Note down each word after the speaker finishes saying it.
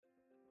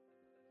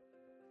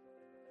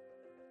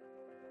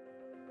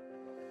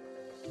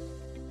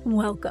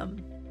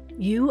Welcome.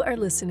 You are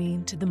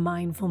listening to the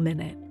Mindful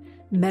Minute,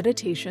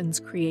 meditations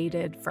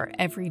created for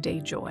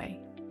everyday joy.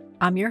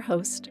 I'm your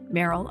host,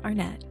 Meryl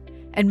Arnett,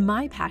 and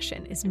my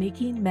passion is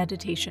making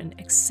meditation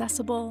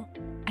accessible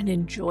and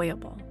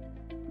enjoyable.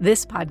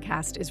 This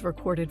podcast is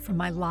recorded from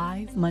my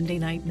live Monday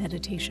night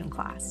meditation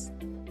class,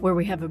 where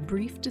we have a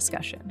brief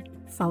discussion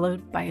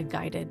followed by a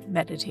guided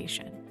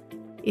meditation.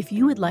 If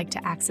you would like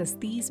to access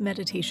these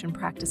meditation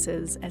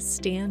practices as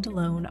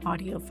standalone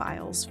audio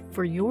files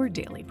for your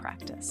daily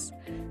practice,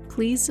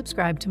 please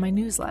subscribe to my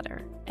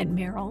newsletter at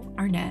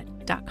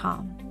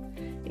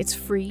merylarnett.com. It's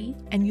free,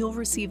 and you'll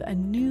receive a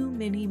new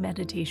mini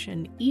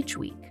meditation each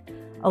week,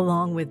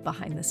 along with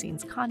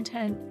behind-the-scenes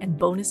content and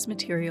bonus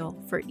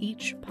material for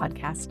each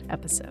podcast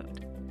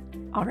episode.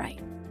 All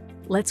right,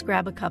 let's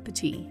grab a cup of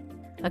tea,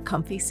 a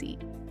comfy seat,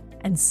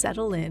 and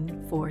settle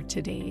in for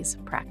today's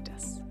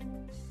practice.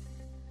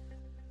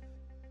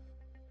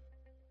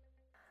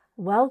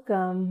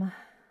 Welcome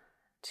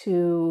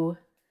to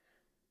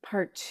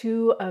part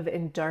 2 of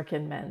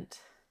Endarkenment,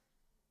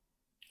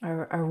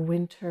 our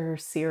winter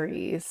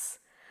series.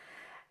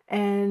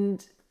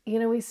 And,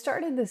 we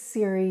started this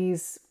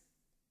series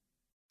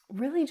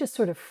really just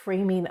sort of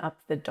framing up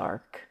the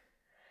dark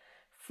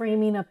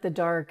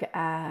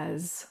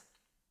as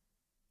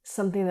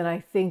something that I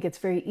think it's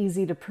very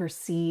easy to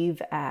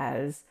perceive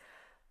as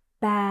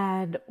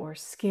bad or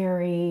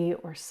scary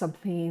or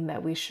something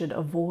that we should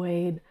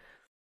avoid.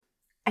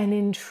 And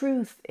in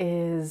truth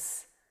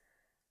is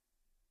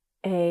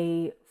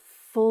a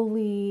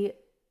fully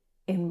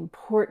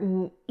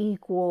important,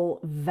 equal,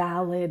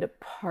 valid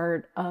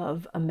part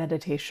of a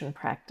meditation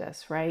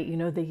practice, right?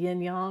 The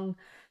yin-yang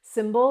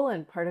symbol,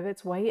 and part of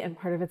it's white and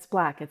part of it's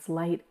black. It's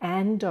light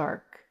and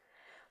dark.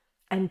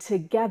 And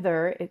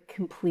together it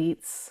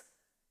completes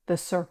the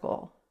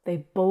circle.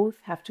 They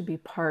both have to be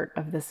part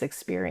of this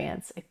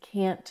experience. It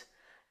can't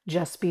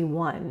just be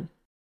one.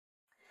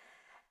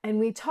 And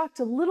we talked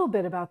a little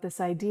bit about this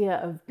idea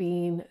of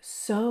being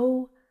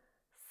so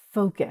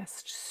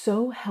focused,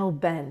 so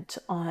hell-bent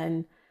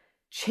on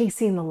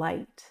chasing the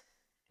light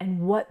and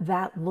what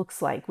that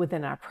looks like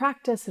within our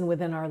practice and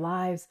within our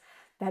lives,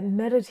 that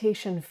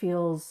meditation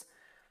feels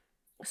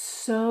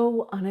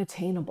so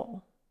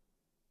unattainable,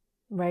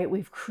 right?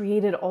 We've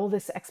created all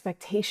this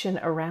expectation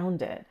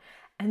around it.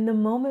 And the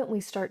moment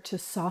we start to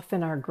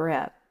soften our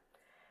grip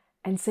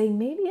and say,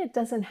 maybe it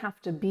doesn't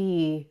have to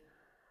be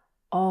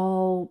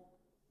all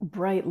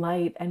bright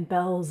light and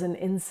bells and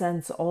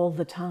incense all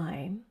the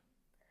time,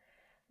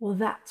 well,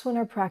 that's when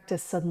our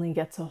practice suddenly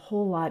gets a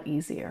whole lot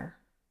easier.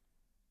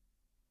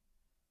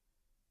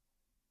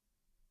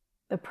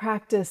 The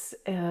practice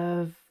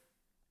of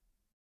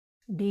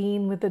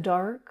being with the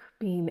dark,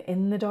 being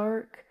in the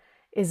dark,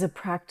 is a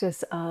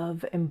practice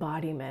of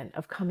embodiment,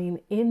 of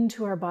coming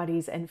into our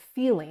bodies and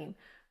feeling,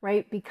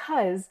 right?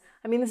 Because,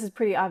 this is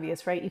pretty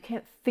obvious, right? You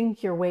can't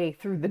think your way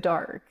through the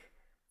dark.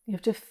 You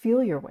have to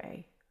feel your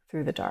way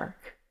through the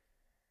dark.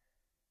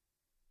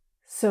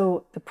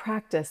 So the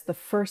practice, the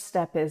first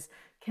step is,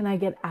 can I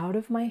get out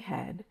of my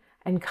head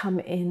and come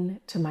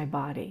into my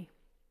body?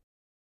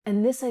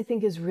 And this, I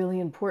think, is really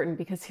important,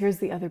 because here's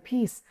the other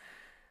piece.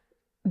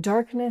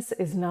 Darkness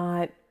is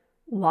not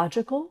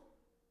logical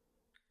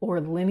or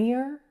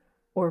linear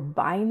or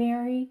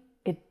binary.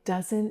 It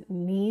doesn't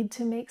need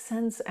to make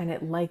sense, and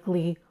it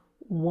likely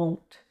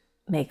won't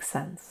make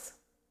sense.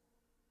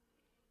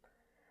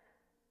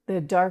 The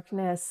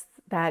darkness,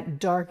 that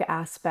dark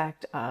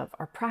aspect of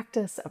our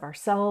practice, of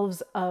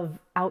ourselves, of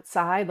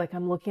outside, like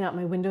I'm looking out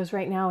my windows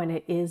right now and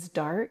it is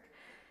dark.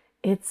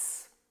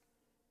 It's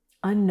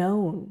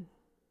unknown,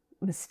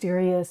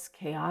 mysterious,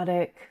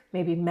 chaotic,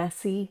 maybe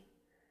messy.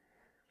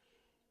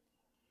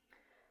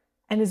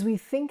 And as we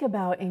think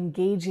about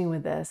engaging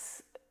with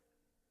this,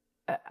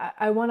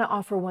 I want to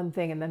offer one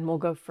thing and then we'll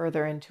go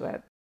further into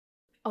it.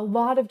 A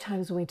lot of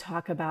times when we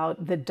talk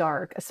about the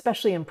dark,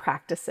 especially in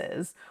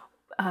practices,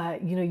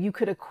 you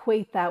could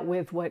equate that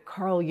with what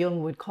Carl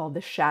Jung would call the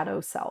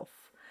shadow self,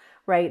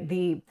 right?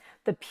 The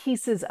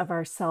pieces of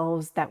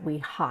ourselves that we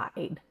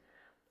hide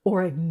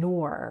or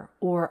ignore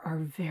or are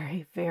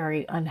very,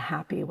 very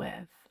unhappy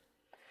with.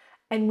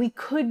 And we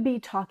could be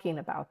talking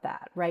about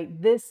that,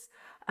 right? This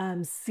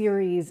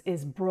series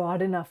is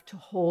broad enough to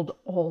hold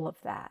all of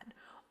that,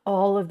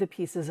 all of the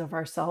pieces of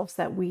ourselves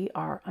that we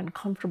are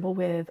uncomfortable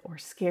with or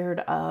scared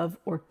of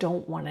or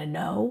don't want to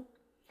know.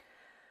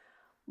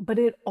 But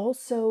it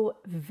also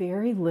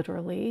very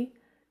literally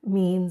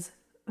means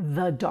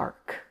the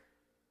dark.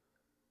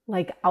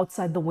 Like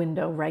outside the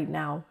window right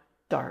now,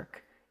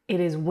 dark. It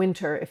is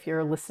winter if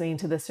you're listening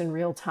to this in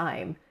real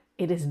time.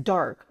 It is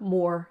dark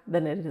more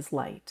than it is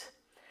light.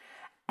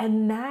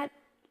 And that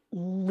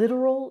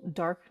literal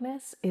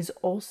darkness is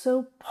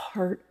also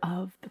part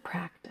of the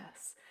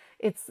practice.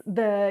 It's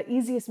the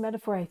easiest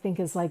metaphor, I think,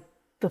 is like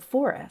the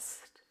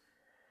forest.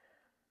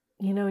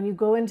 And you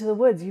go into the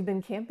woods, you've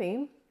been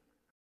camping.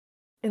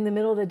 In the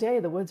middle of the day,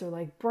 the woods are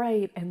like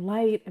bright and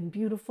light and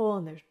beautiful,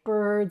 and there's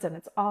birds and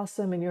it's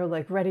awesome, and you're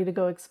like ready to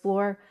go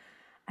explore.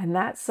 And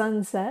that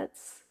sun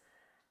sets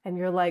And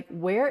you're like,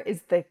 where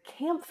is the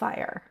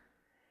campfire?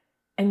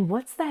 And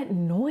what's that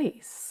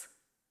noise?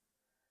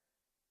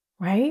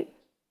 Right?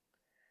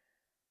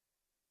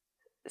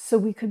 So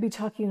we could be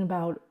talking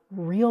about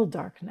real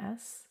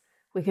darkness.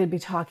 We could be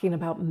talking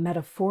about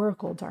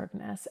metaphorical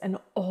darkness. And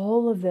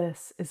all of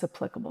this is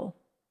applicable.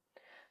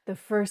 The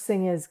first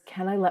thing is,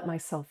 can I let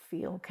myself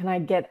feel? Can I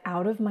get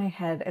out of my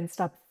head and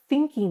stop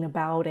thinking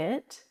about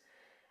it?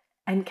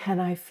 And can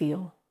I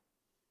feel?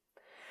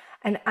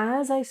 And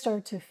as I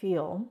start to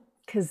feel,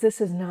 because this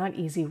is not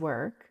easy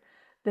work,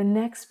 the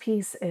next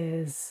piece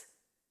is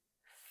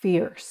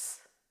fierce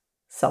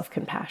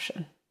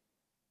self-compassion.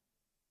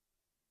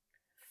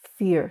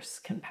 Fierce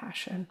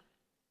compassion.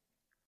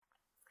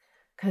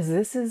 Because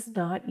this is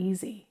not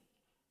easy.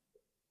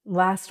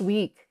 Last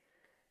week,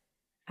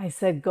 I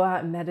said, go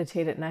out and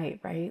meditate at night,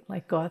 right?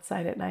 Like go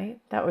outside at night.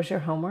 That was your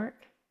homework.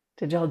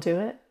 Did y'all do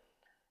it?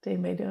 Did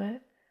anybody do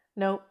it?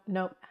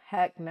 Nope.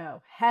 Heck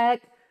no.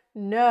 Heck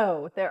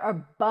no. There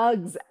are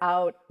bugs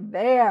out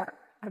there.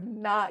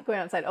 I'm not going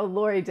outside. Oh,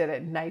 Lori did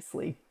it.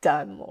 Nicely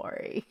done,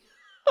 Lori.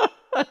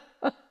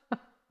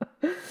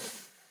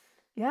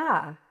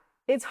 Yeah,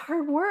 it's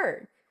hard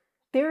work.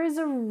 There is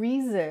a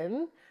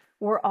reason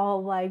we're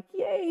all like,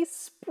 yay,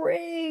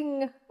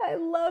 spring. I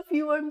love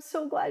you. I'm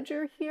so glad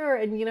you're here.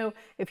 And you know,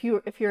 if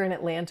you're in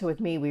Atlanta with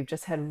me, we've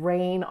just had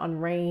rain on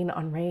rain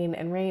on rain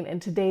and rain.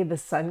 And today the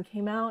sun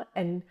came out,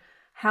 and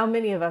how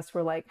many of us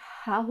were like,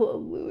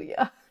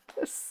 hallelujah,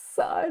 the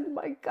sun,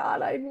 my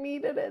God, I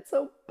needed it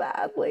so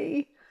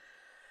badly.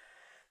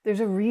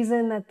 There's a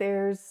reason that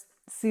there's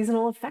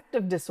seasonal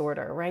affective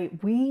disorder,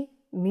 right? We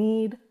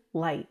need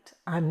light.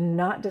 I'm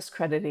not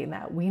discrediting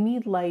that. We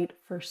need light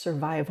for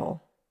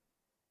survival.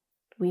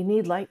 We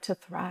need light to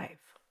thrive.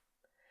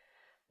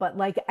 But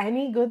like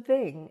any good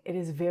thing, it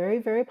is very,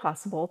 very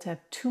possible to have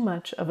too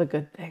much of a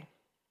good thing.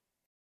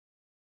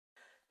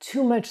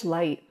 Too much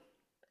light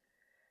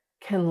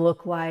can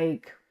look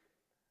like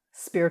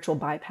spiritual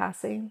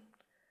bypassing.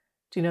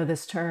 Do you know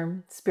this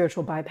term?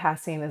 Spiritual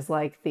bypassing is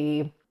like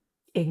the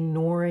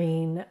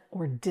ignoring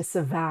or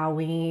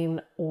disavowing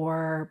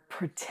or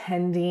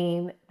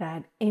pretending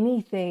that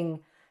anything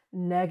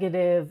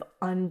negative,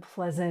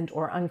 unpleasant,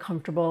 or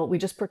uncomfortable, we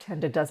just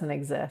pretend it doesn't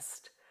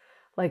exist.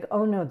 Like,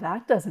 oh no,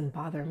 that doesn't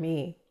bother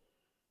me.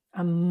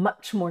 I'm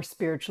much more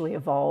spiritually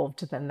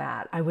evolved than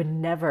that. I would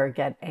never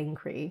get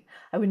angry.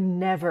 I would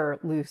never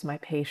lose my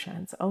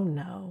patience. Oh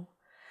no.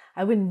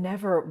 I would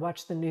never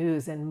watch the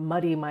news and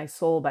muddy my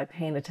soul by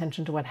paying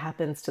attention to what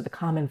happens to the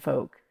common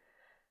folk.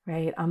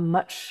 Right? I'm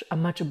much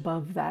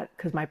above that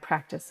because my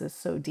practice is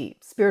so deep.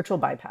 Spiritual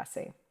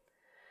bypassing.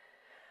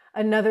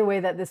 Another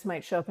way that this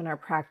might show up in our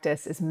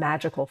practice is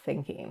magical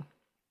thinking.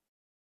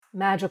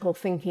 Magical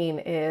thinking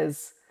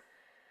is,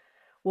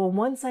 well,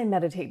 once I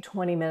meditate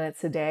 20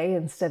 minutes a day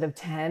instead of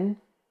 10,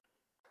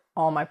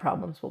 all my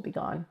problems will be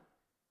gone.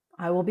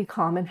 I will be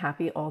calm and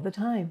happy all the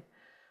time.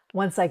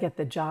 Once I get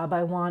the job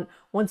I want,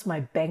 once my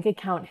bank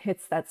account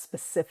hits that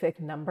specific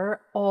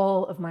number,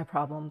 all of my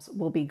problems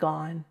will be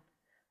gone.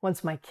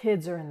 Once my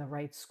kids are in the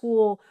right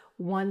school,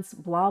 once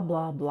blah,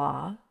 blah,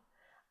 blah,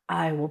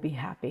 I will be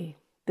happy.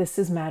 This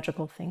is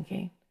magical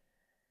thinking,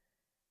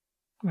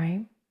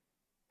 right?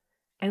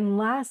 And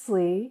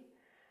lastly,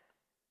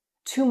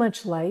 too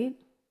much light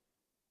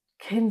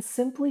can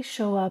simply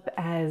show up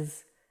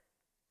as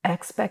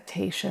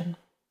expectation.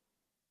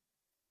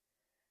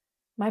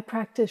 My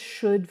practice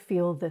should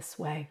feel this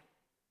way.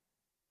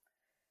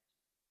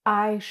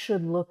 I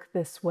should look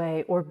this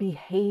way or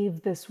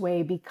behave this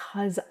way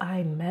because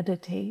I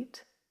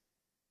meditate.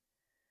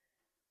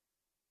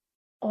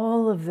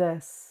 All of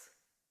this,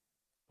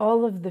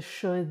 all of the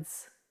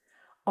shoulds,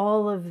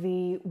 all of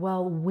the,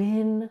 well,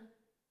 when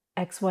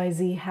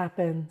XYZ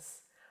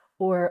happens,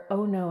 or,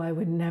 oh no, I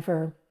would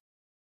never,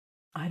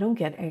 I don't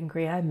get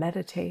angry, I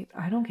meditate,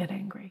 I don't get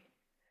angry.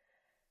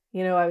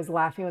 You know, I was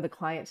laughing with a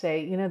client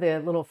today, you know, the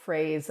little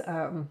phrase,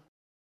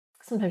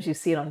 sometimes you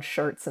see it on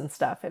shirts and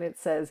stuff, and it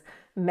says,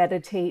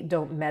 meditate,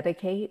 don't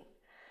medicate.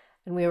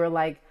 And we were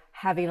like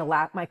having a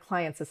laugh. My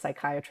client's a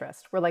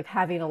psychiatrist. We're like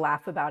having a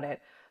laugh about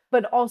it,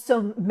 but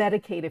also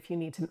medicate if you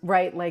need to,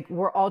 right? Like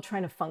we're all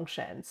trying to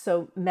function.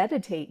 So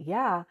meditate,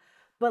 yeah,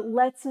 but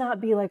let's not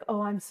be like,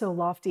 oh, I'm so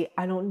lofty,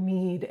 I don't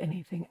need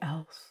anything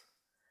else.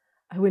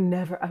 I would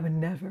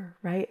never,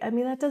 right? I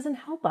mean, that doesn't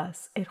help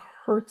us. It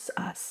hurts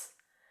us.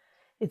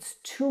 It's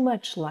too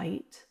much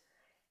light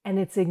and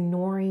it's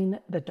ignoring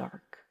the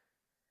dark.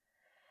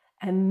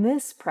 And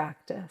this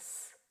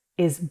practice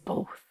is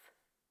both.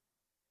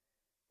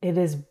 It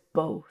is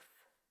both.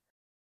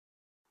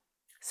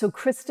 So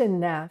Kristin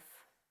Neff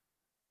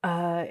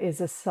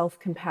is a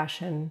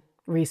self-compassion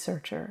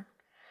researcher.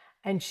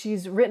 And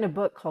she's written a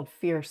book called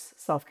Fierce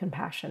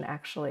Self-Compassion,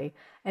 actually.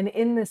 And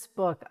in this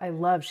book,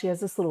 she has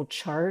this little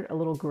chart, a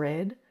little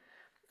grid.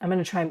 I'm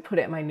going to try and put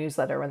it in my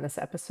newsletter when this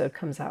episode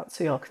comes out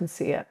so y'all can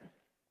see it.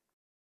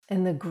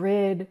 And the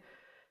grid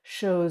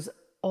shows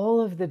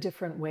all of the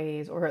different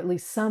ways, or at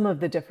least some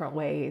of the different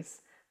ways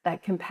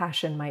that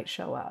compassion might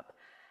show up.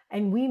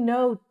 And we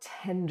know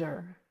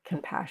tender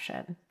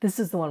compassion. This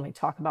is the one we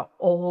talk about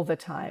all the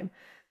time.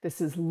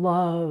 This is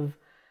love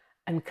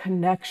and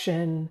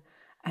connection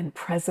and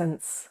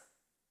presence.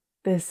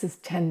 This is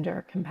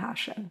tender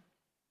compassion.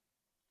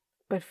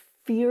 But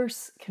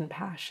fierce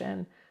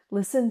compassion,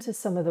 listen to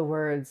some of the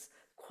words,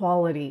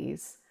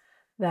 qualities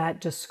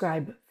that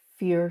describe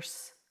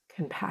fierce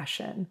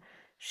compassion.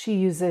 She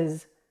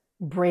uses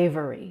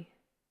bravery,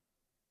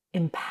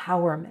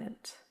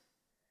 empowerment,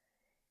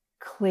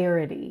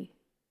 clarity,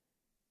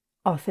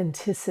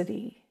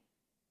 authenticity,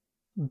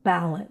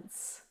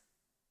 balance,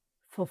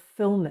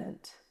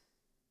 fulfillment,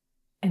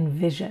 and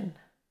vision.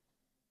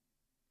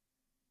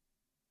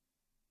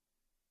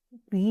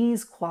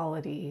 These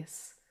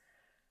qualities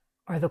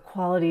are the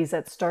qualities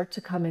that start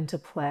to come into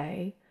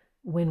play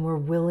when we're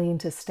willing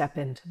to step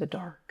into the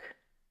dark.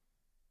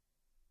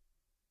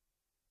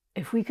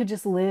 If we could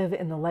just live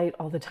in the light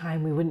all the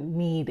time, we wouldn't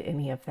need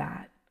any of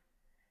that,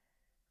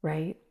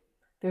 right?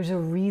 There's a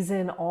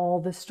reason all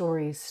the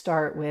stories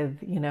start with,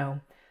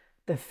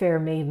 the fair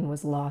maiden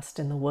was lost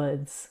in the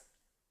woods.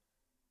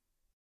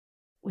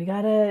 We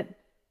gotta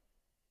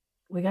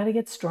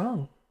get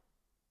strong.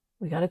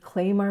 We gotta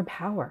claim our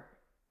power.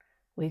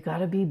 We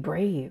gotta be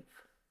brave.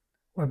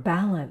 We're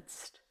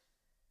balanced.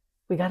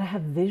 We gotta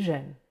have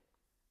vision.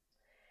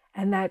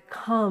 And that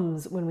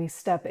comes when we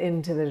step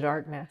into the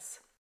darkness.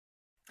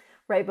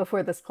 Right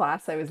before this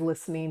class, I was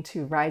listening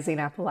to Rising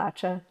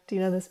Appalachia. Do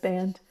you know this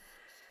band?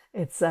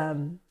 It's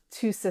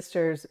two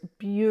sisters,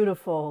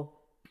 beautiful,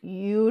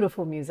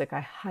 beautiful music.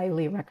 I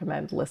highly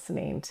recommend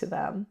listening to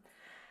them.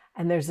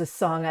 And there's a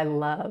song I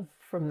love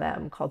from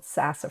them called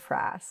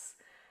Sassafras.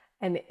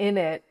 And in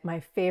it, my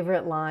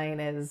favorite line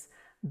is,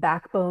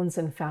 backbones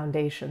and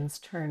foundations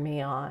turn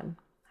me on.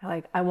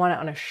 I want it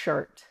on a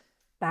shirt.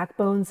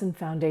 Backbones and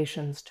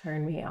foundations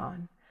turn me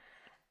on.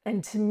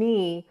 And to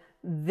me,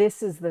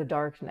 this is the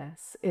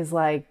darkness, is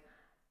like,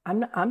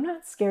 I'm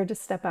not scared to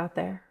step out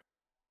there.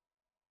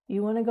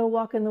 You want to go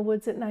walk in the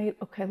woods at night?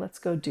 Okay, let's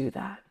go do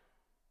that.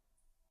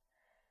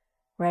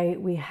 Right?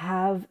 We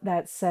have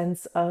that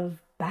sense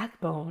of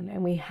backbone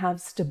and we have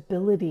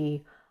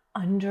stability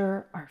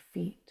under our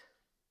feet.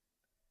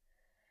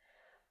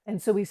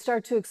 And so we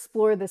start to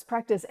explore this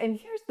practice. And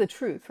here's the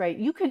truth, right?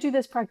 You could do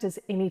this practice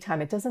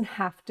anytime. It doesn't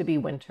have to be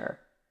winter.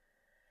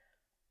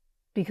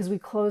 Because we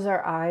close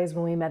our eyes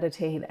when we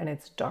meditate and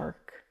it's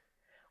dark,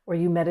 or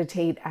you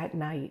meditate at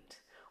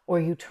night,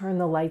 or you turn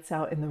the lights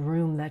out in the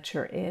room that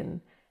you're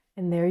in,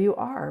 and there you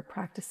are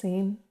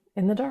practicing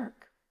in the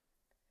dark.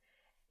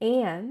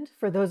 And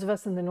for those of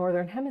us in the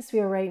Northern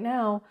Hemisphere right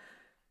now,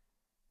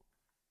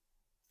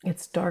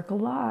 it's dark a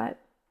lot.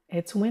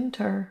 It's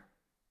winter.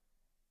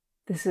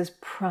 This is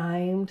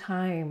prime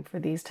time for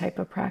these type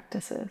of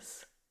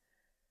practices.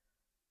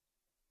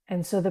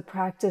 And so the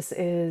practice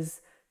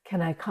is,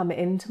 can I come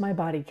into my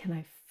body? Can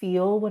I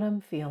feel what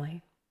I'm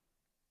feeling?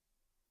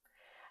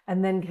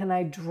 And then can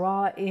I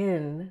draw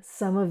in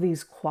some of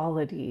these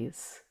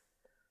qualities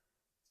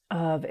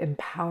of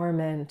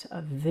empowerment,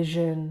 of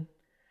vision?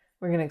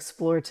 We're going to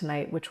explore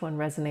tonight which one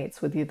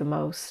resonates with you the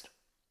most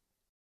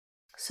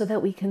so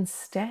that we can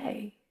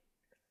stay,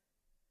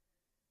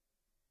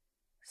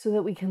 so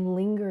that we can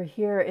linger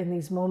here in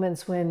these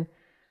moments when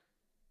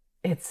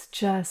it's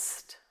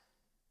just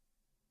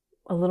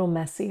a little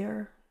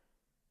messier,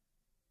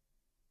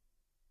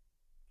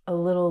 a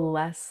little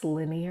less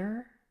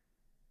linear.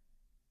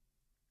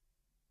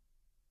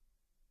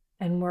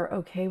 And we're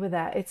okay with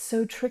that. It's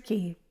so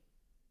tricky.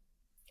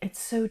 It's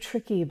so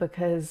tricky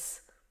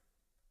because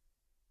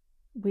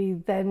we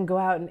then go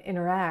out and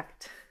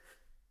interact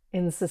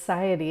in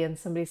society and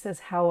somebody says,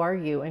 how are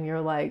you? And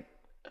you're like,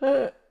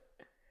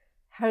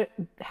 how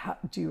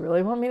do you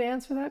really want me to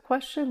answer that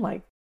question?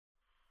 Like,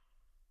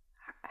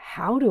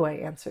 how do I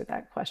answer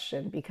that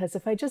question? Because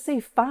if I just say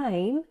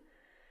fine,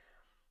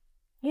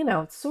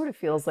 it sort of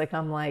feels like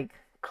I'm like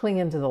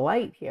clinging to the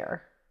light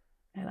here.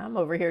 And I'm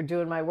over here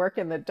doing my work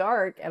in the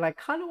dark and I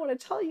kind of want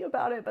to tell you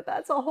about it, but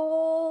that's a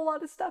whole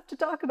lot of stuff to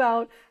talk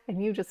about.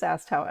 And you just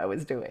asked how I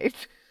was doing.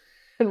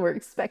 And we're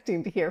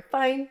expecting to hear,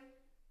 fine,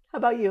 how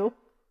about you?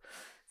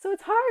 So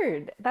it's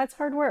hard. That's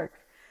hard work.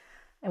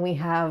 And we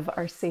have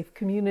our safe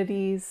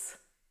communities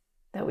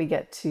that we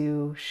get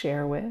to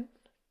share with.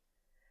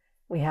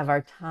 We have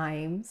our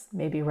times,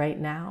 maybe right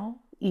now,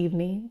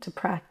 evening, to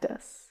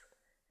practice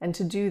and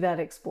to do that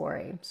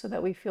exploring so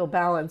that we feel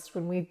balanced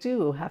when we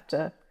do have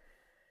to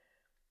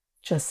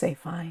just say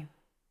fine,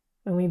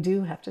 when we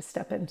do have to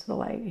step into the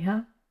light,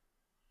 yeah?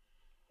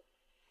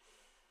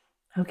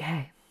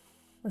 Okay,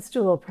 let's do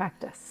a little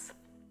practice.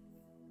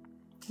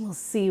 We'll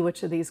see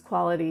which of these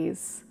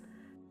qualities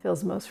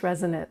feels most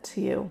resonant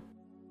to you.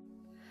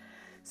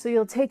 So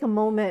you'll take a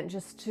moment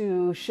just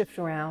to shift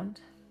around.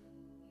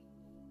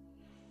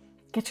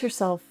 Get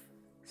yourself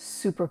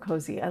super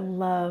cozy. I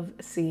love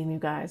seeing you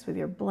guys with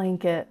your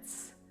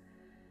blankets,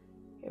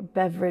 your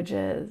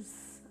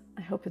beverages.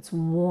 I hope it's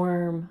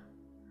warm.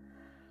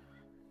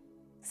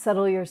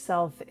 Settle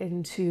yourself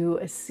into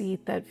a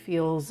seat that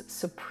feels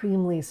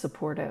supremely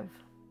supportive,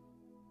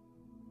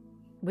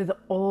 with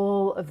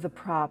all of the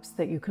props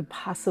that you could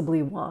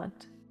possibly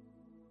want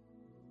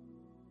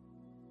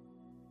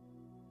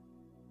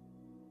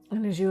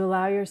And as you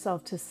allow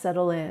yourself to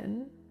settle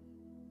in,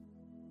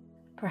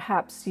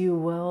 perhaps you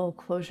will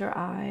close your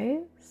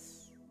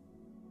eyes,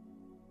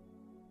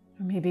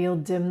 or maybe you'll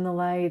dim the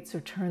lights or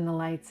turn the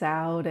lights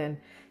out. And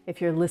if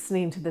you're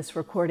listening to this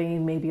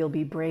recording, maybe you'll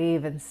be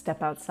brave and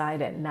step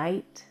outside at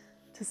night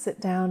to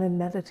sit down and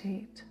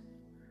meditate.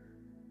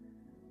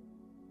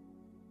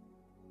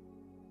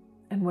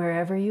 And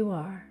wherever you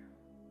are,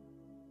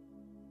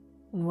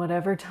 in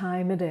whatever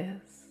time it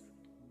is,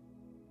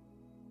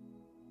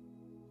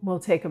 we'll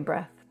take a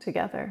breath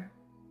together.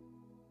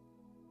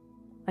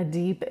 A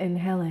deep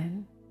inhale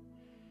in,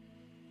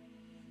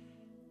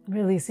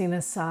 releasing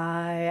a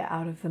sigh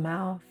out of the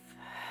mouth.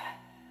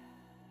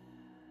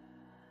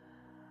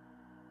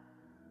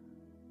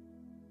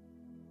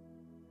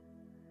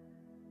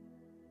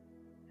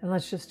 And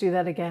let's just do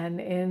that again,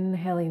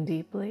 inhaling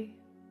deeply.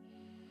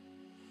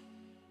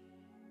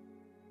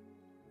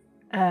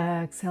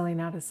 Exhaling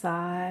out a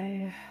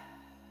sigh.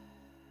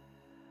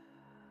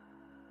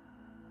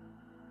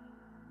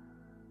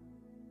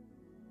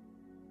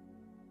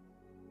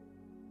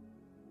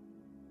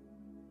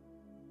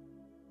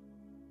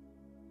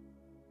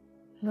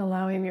 And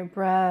allowing your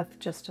breath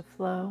just to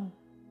flow.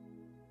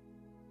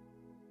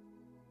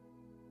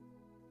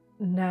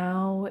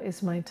 Now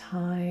is my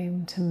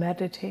time to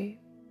meditate.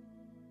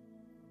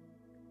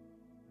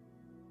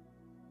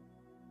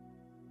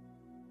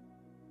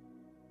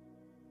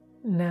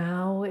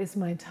 Now is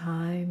my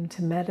time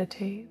to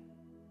meditate.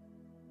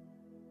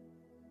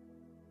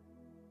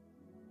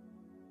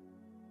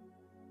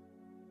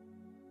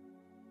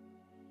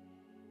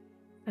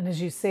 And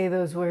as you say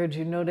those words,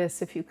 you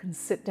notice if you can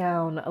sit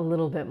down a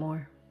little bit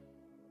more.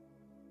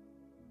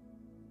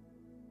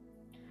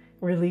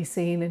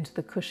 Releasing into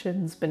the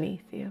cushions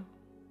beneath you.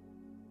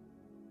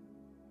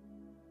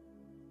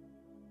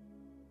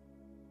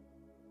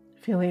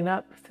 Feeling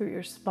up through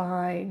your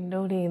spine,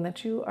 noting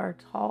that you are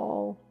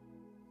tall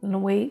and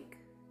awake.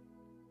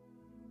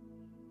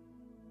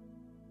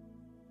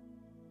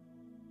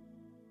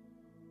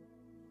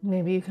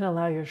 Maybe you can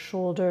allow your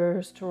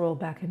shoulders to roll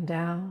back and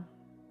down.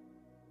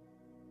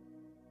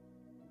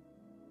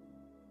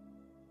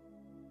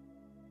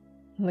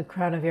 And the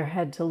crown of your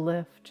head to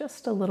lift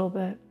just a little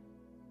bit.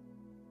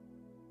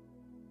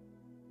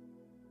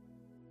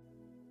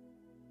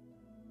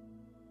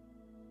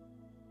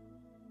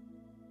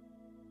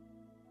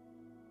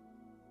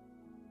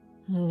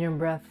 And your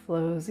breath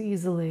flows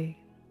easily.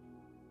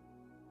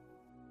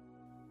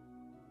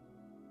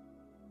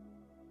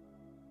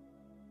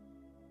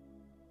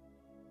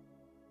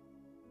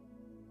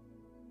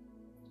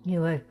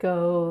 You let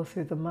go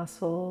through the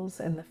muscles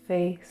and the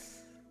face.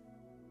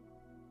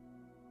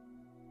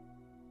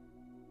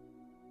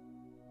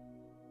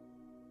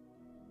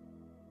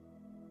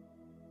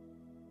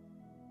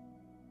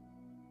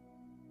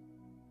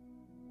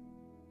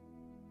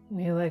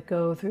 You let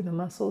go through the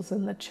muscles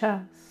in the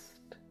chest.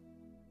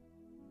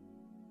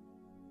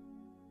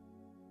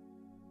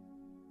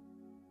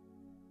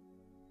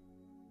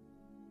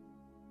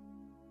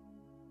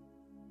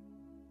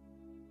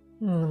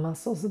 And the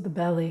muscles of the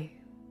belly.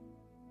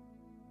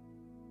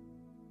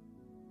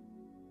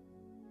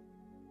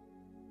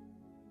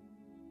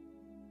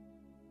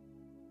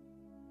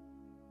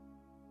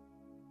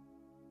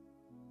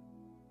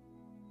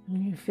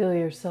 And you feel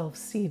yourself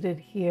seated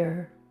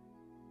here,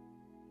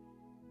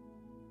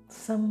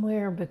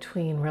 somewhere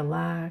between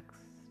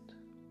relaxed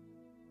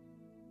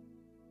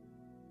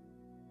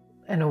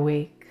and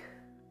awake.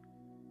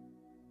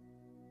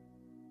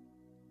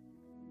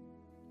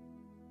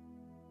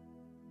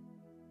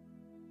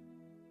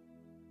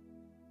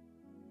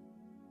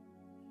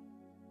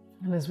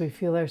 And as we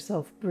feel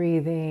ourselves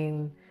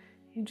breathing,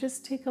 you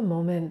just take a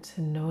moment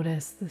to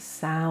notice the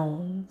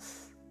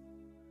sounds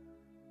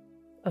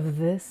of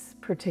this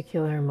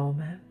particular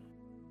moment.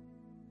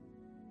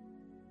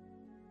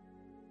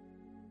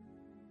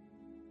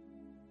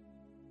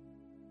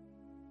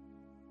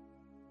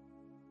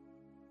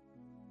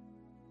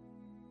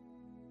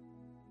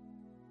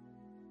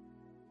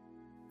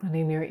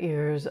 Letting your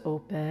ears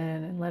open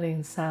and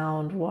letting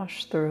sound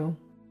wash through.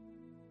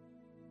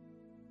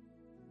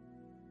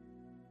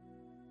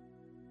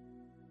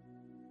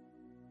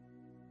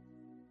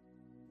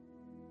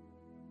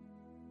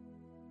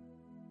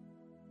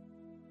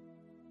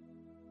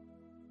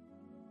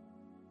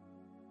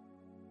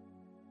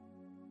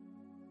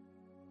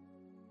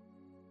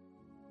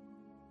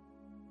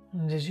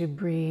 And as you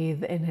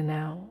breathe in and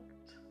out,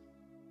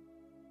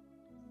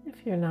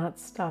 if you're not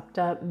stopped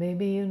up,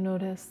 maybe you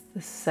notice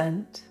the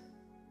scent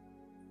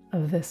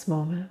of this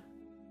moment.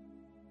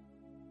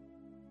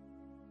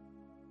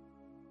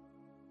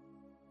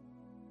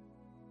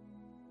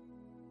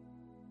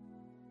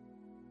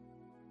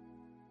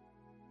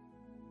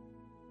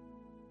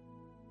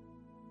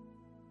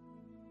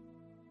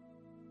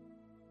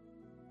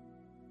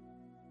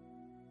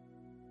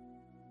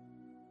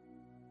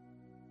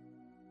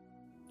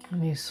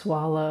 And you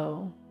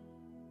swallow,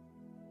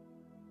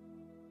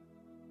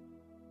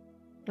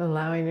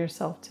 allowing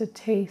yourself to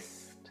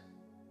taste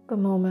the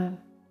moment.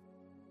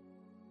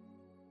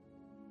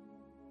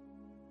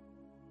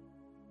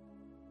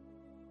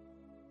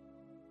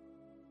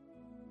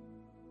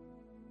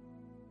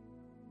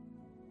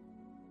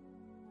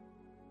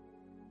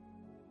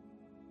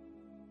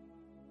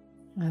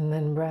 And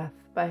then breath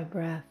by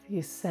breath,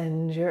 you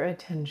send your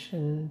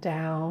attention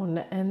down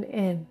and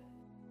in.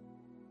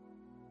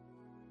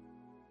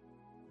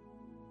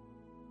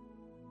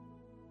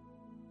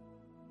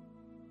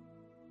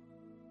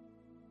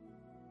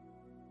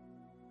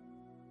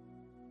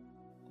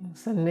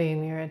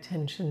 Sending your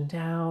attention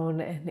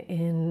down and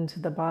into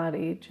the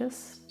body,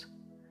 just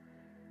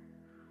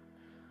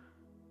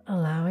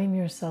allowing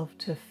yourself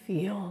to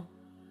feel.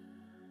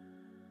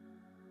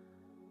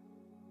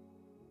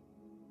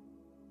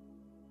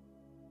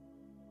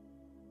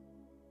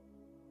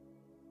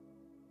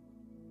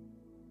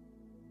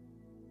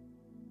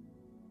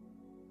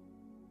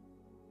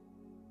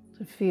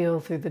 To feel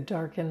through the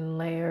darkened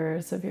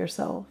layers of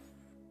yourself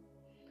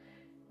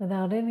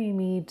without any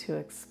need to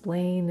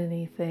explain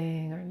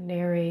anything or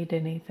narrate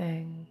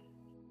anything.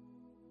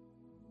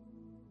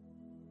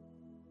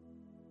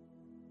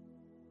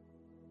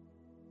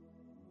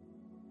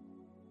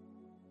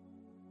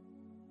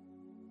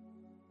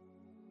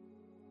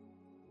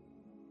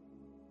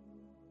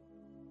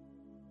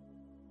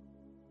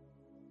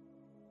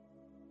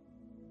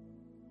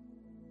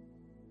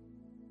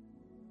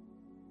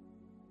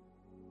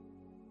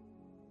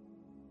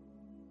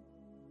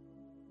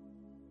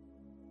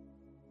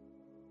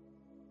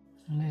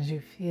 And as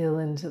you feel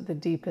into the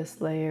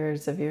deepest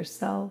layers of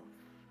yourself,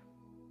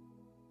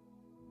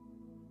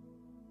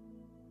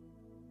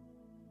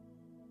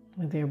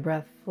 with your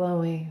breath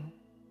flowing,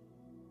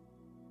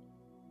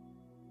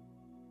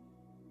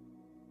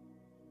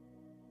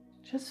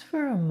 just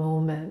for a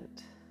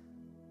moment,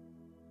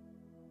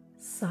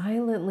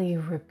 silently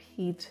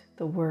repeat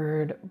the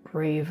word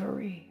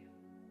bravery.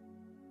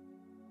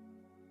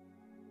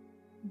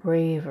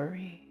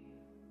 Bravery.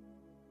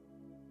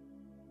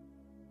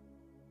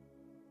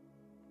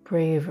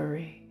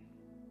 Bravery.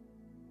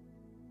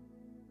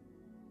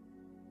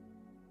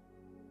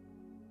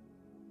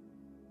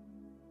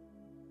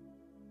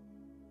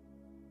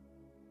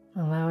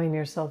 Allowing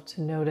yourself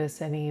to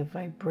notice any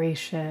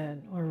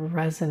vibration or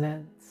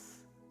resonance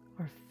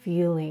or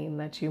feeling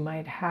that you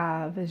might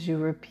have as you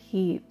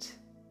repeat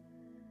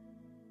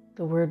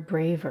the word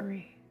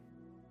bravery.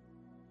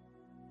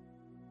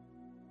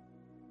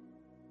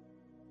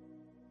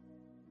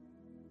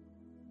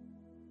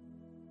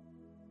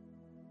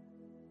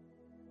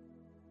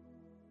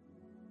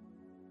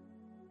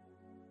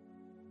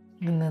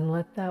 And then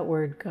let that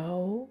word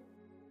go.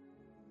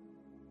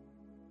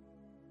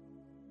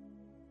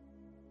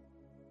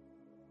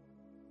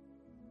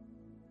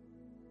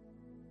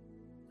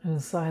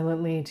 And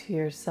silently to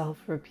yourself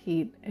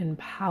repeat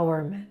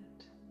empowerment.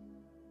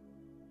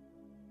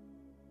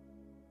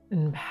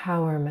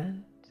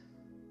 Empowerment.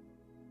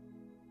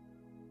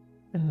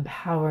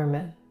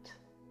 Empowerment.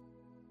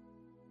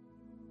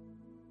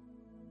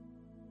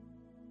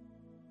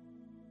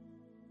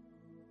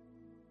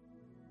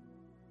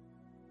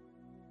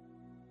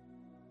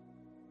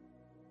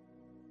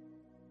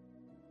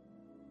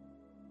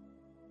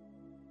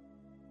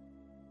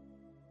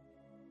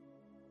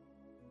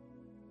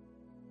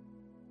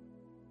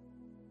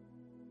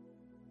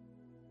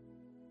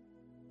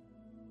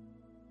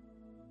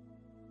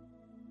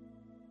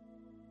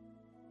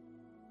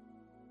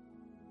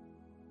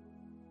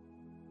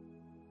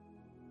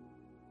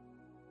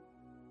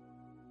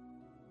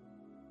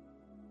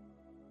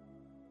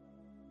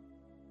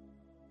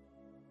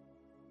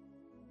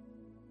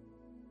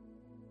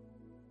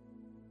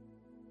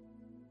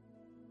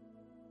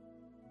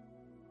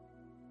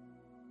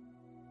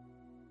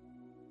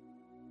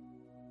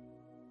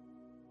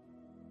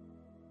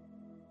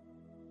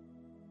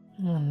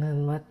 And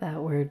then let that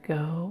word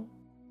go.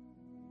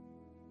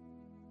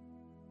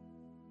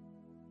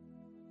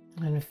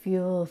 And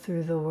feel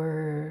through the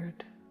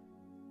word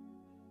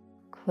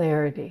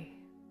clarity.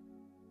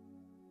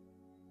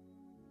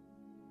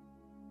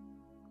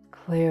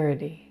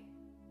 Clarity.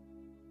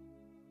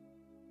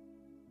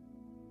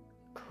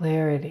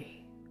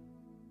 Clarity.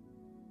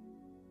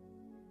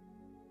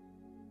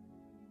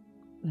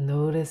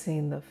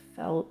 Noticing the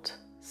felt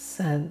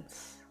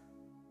sense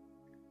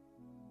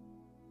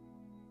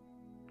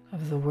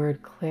of the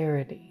word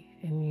clarity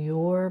in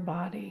your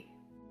body.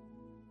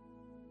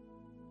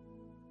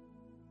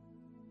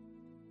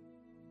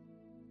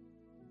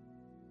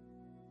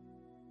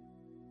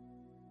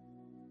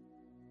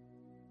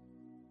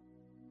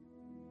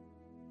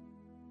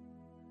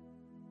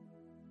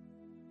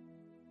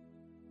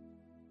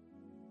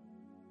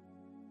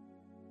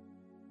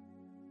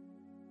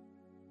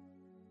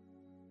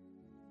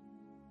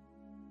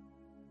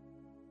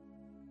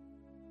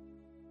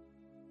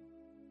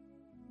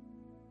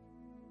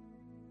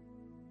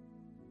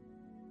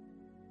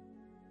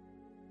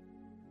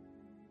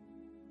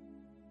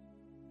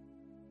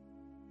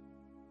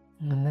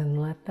 And then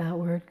let that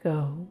word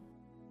go.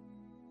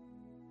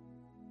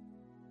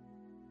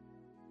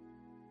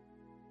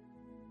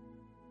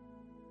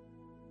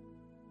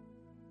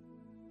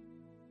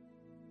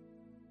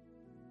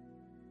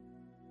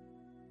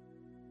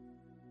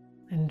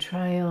 And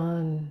try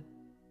on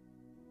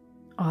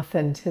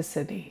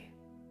authenticity.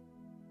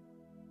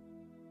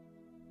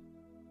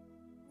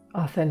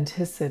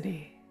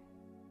 authenticity,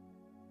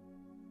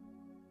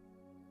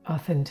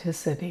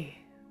 authenticity.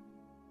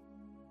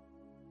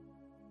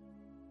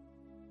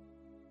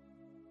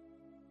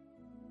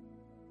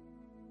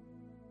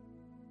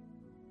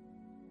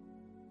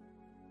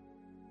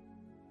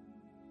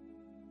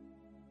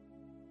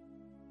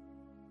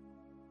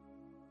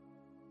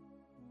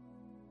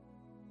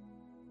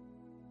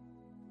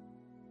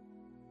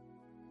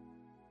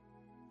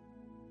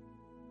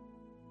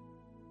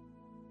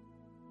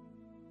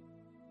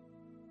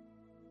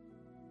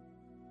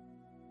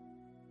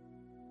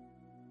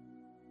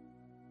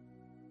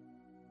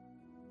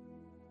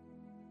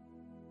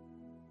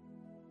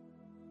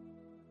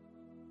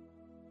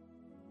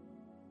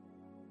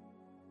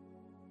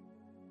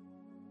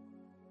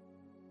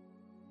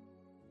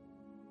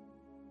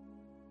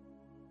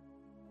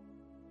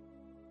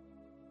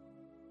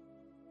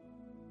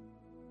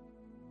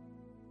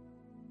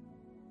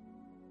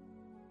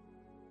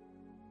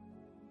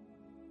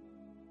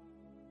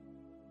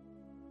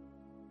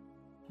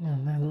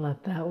 And then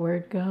let that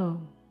word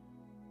go.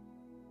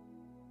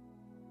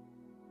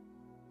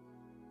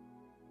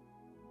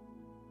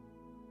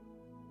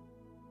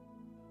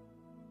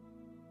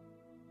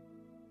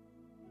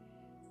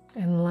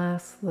 And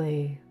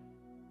lastly,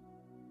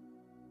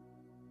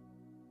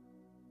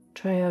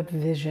 try out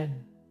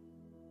vision.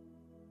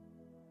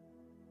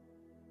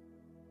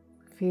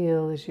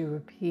 Feel as you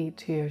repeat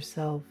to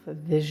yourself a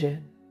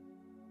vision,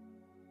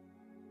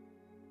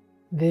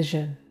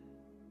 vision,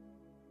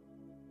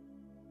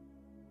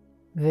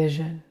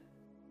 vision.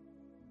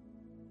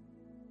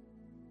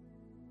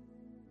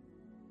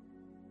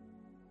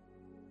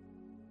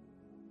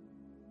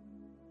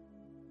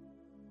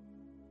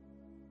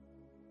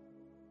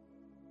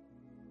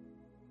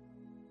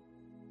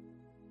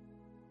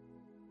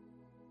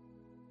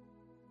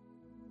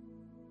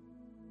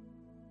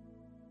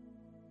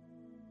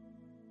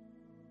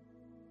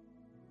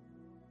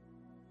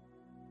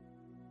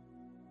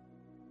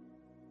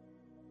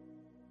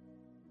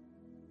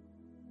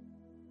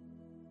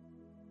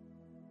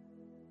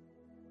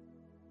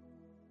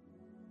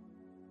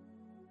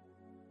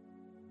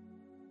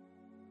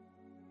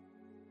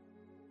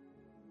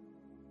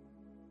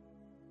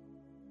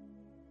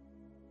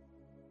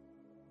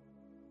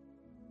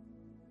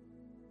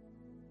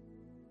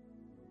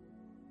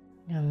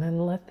 And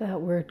then let that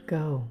word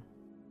go.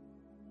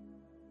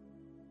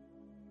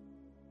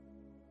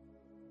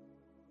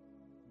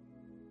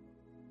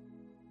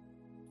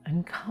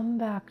 And come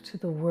back to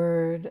the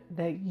word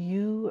that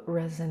you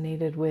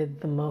resonated with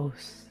the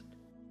most.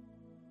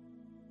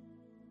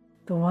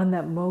 The one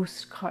that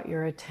most caught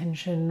your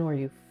attention or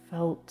you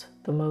felt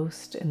the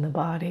most in the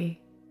body.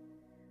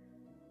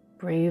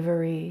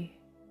 Bravery,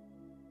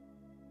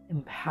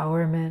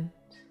 empowerment,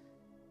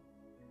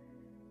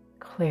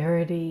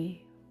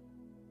 clarity,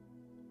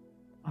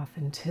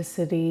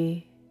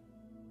 authenticity,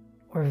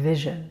 or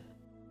vision.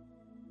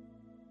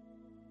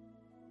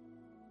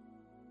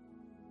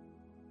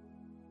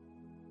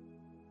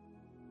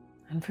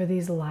 And for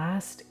these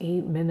last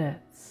 8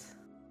 minutes,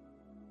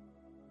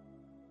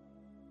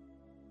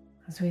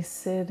 as we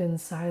sit in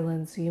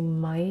silence, you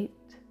might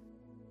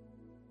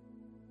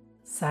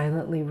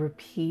silently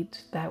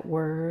repeat that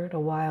word a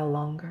while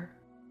longer.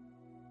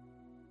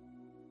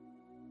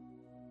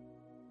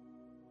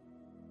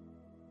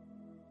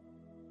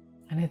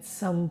 And at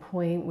some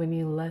point when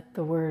you let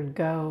the word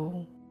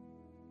go,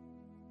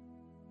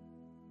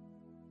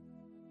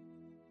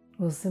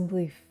 we'll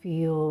simply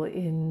feel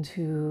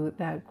into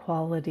that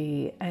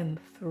quality and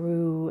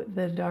through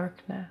the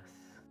darkness.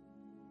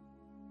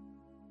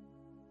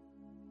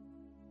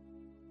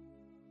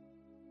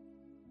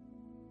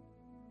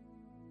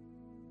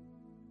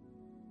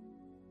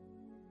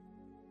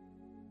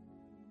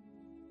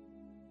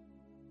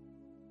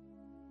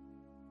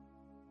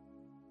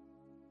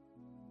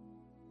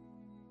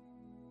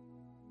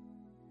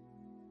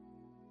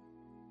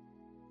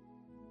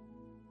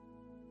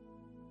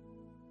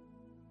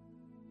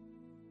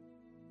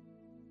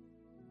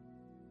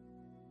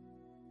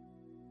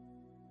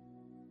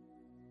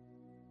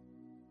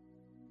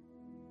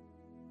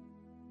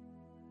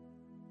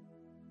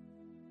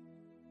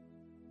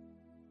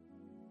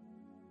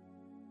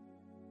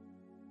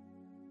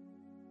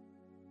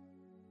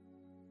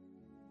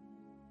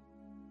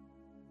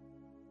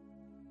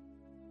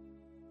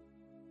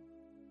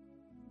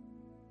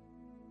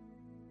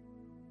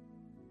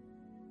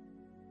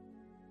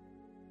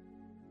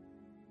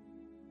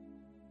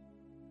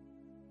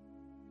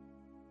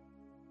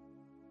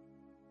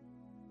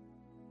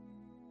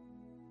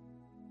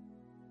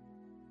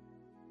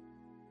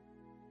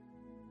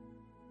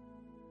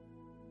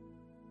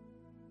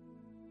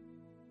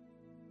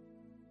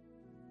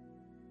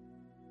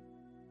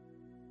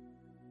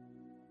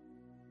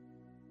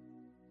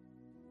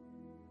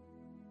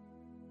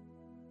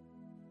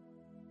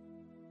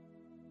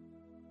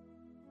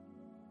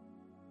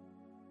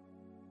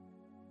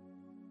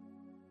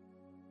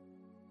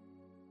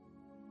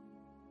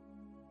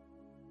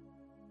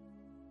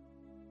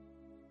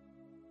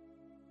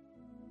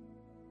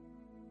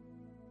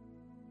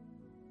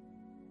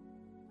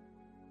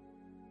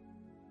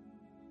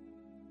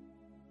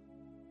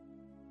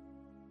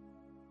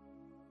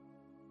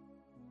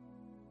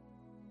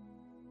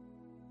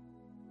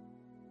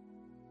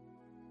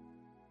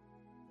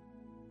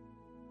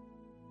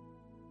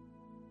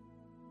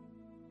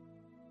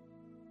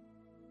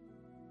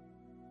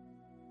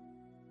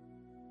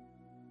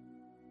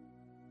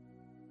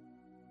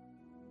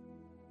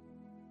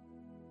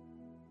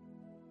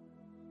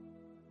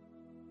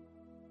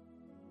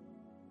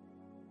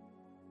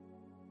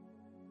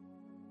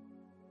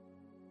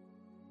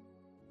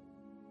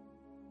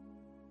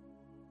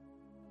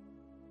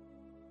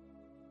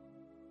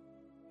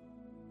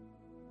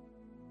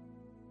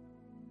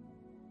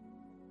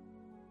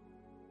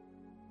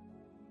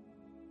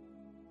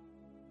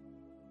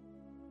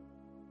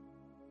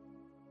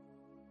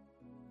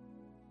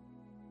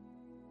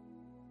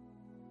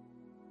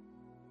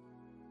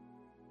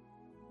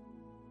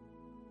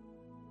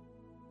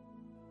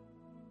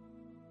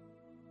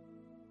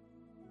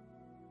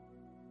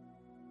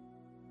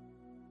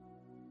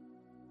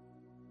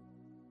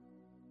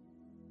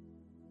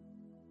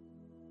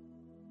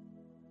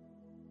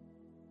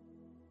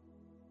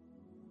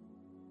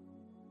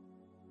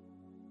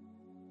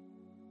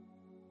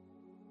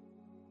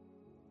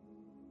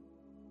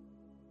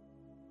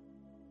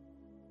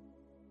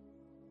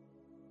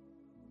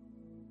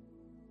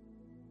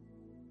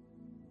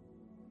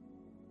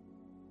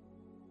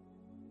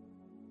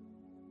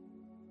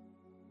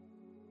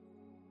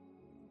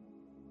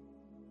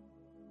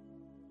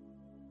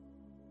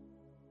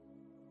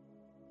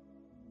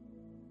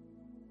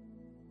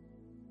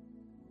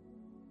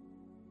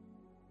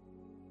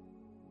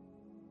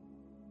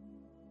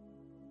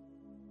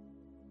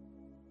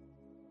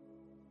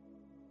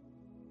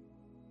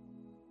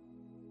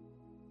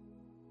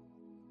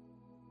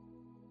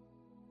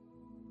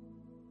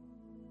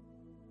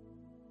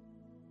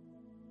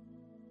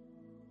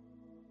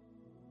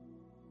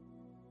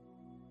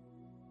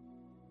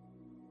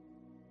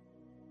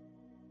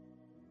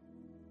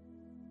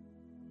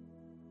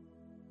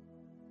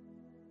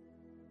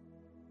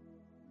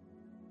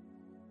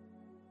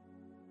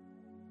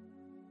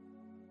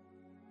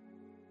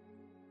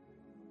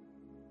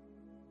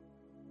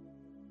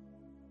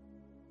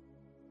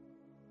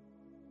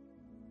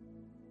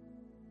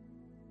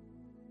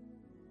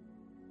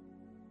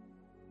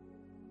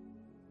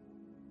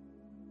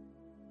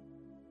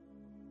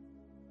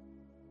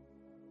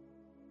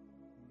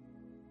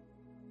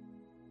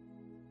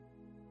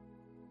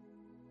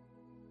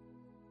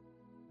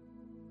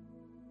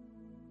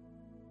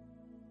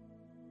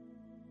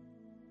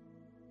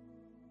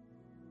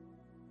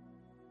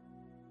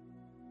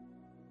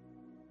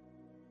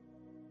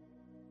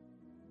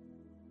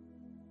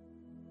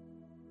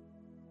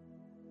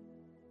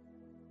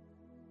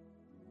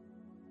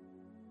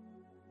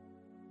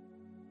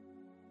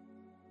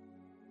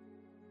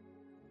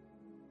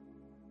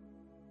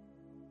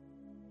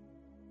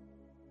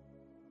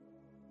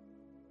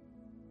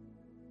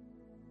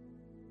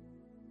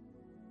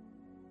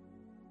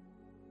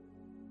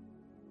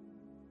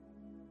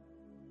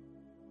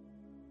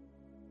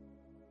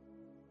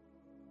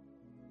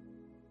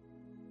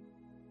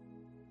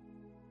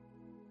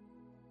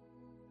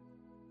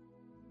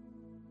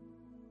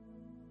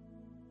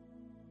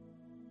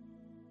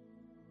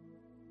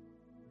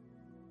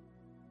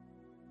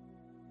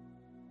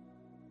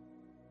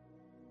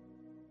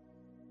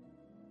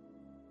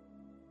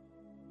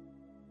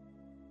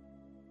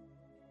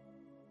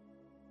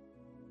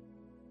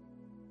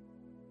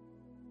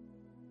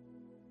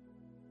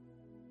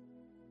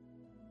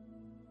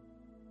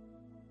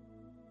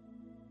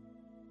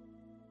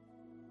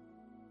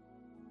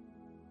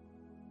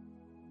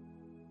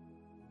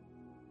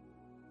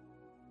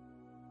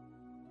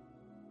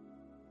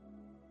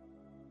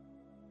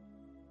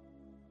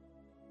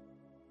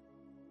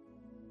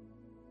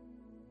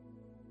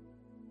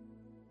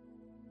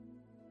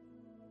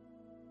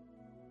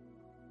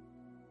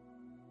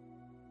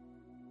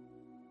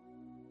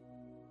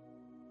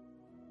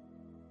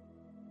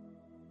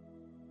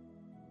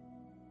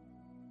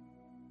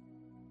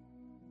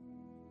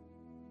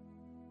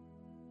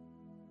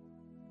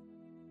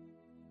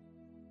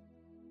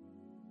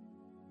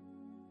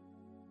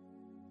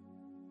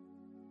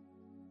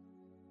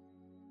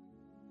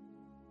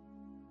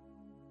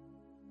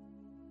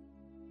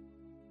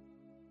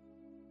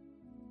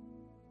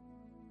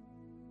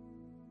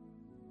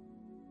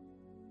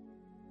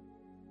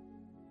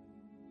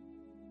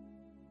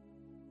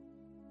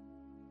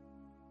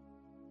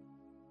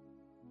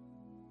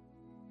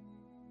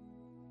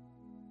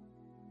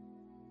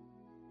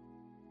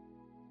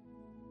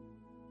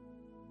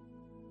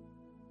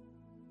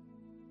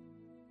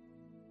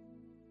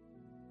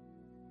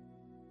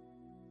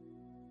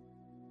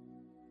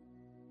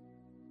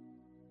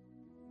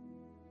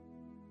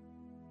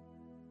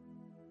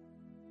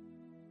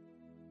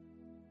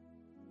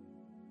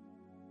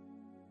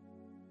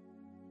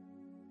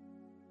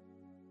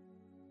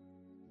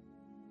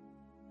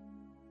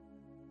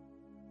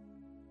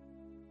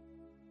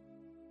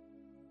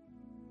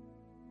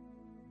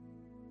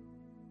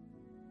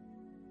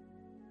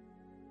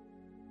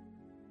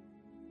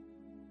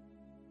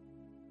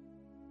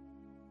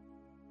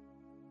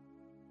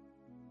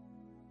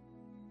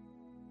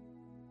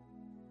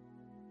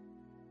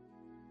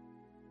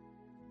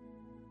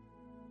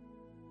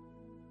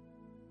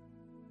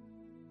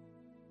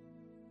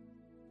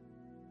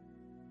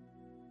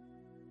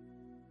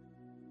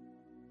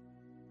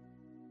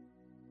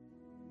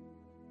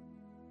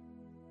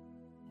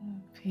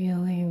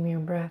 Feeling your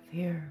breath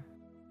here.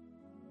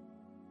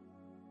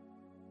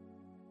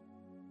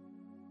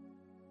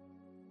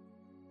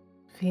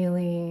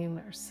 Feeling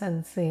or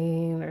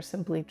sensing or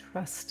simply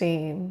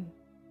trusting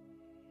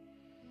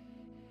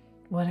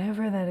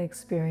whatever that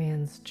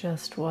experience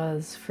just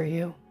was for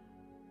you.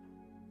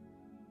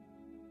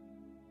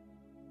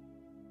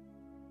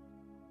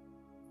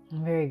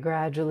 And very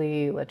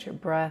gradually, let your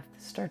breath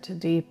start to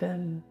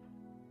deepen.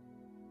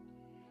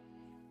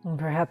 And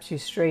perhaps you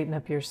straighten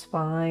up your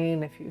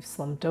spine if you've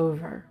slumped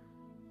over.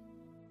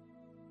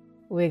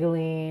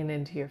 Wiggling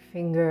into your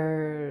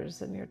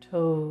fingers and your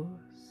toes.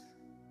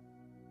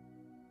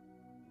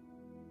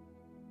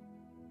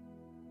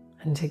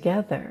 And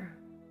together,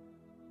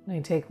 we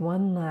take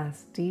one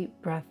last deep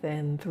breath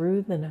in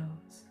through the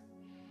nose.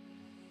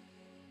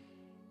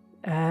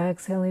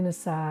 Exhaling a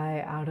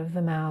sigh out of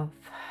the mouth.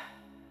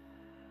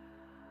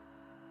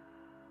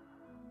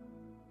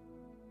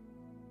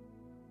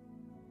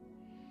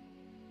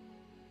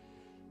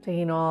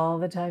 Taking all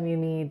the time you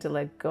need to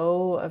let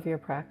go of your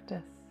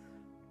practice,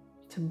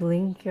 to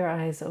blink your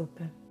eyes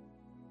open.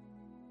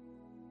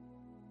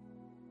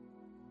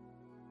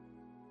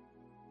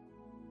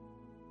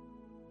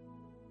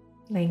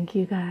 Thank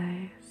you,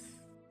 guys.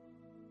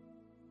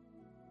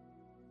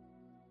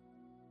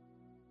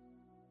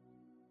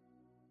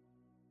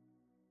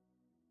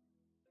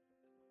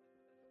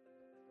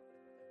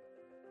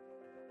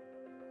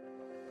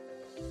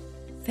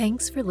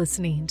 Thanks for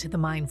listening to the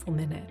Mindful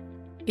Minute.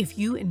 If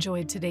you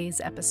enjoyed today's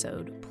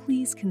episode,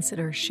 please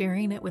consider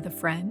sharing it with a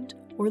friend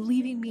or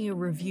leaving me a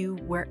review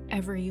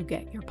wherever you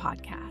get your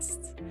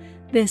podcasts.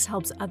 This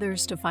helps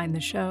others to find the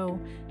show,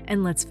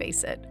 and let's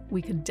face it,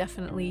 we could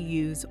definitely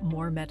use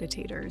more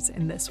meditators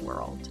in this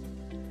world.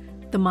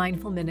 The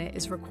Mindful Minute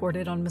is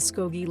recorded on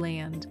Muskogee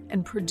land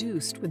and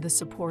produced with the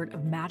support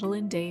of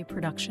Madeline Day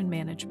Production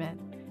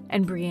Management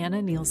and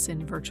Brianna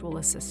Nielsen Virtual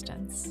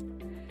Assistants.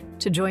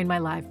 To join my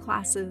live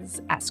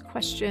classes, ask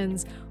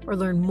questions, or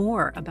learn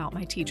more about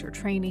my teacher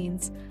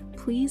trainings,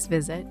 please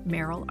visit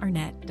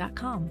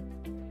merylarnett.com.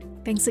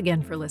 Thanks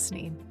again for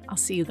listening. I'll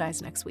see you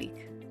guys next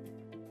week.